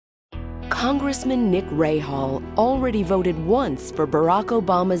Congressman Nick Rahall already voted once for Barack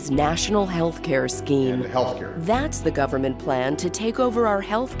Obama's national health care scheme. That's the government plan to take over our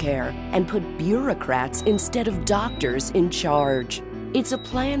health care and put bureaucrats instead of doctors in charge. It's a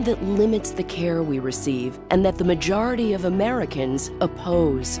plan that limits the care we receive and that the majority of Americans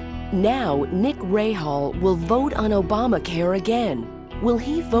oppose. Now, Nick Rahall will vote on Obamacare again. Will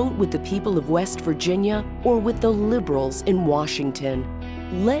he vote with the people of West Virginia or with the liberals in Washington?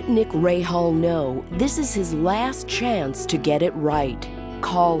 Let Nick Rahall know this is his last chance to get it right.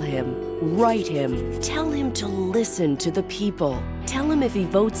 Call him, write him, tell him to listen to the people. Tell him if he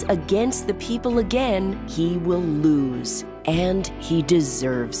votes against the people again, he will lose. And he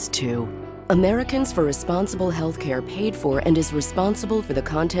deserves to. Americans for Responsible Healthcare paid for and is responsible for the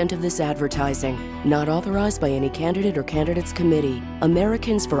content of this advertising. Not authorized by any candidate or candidates committee.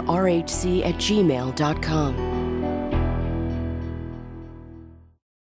 Americans for RHC@gmail.com.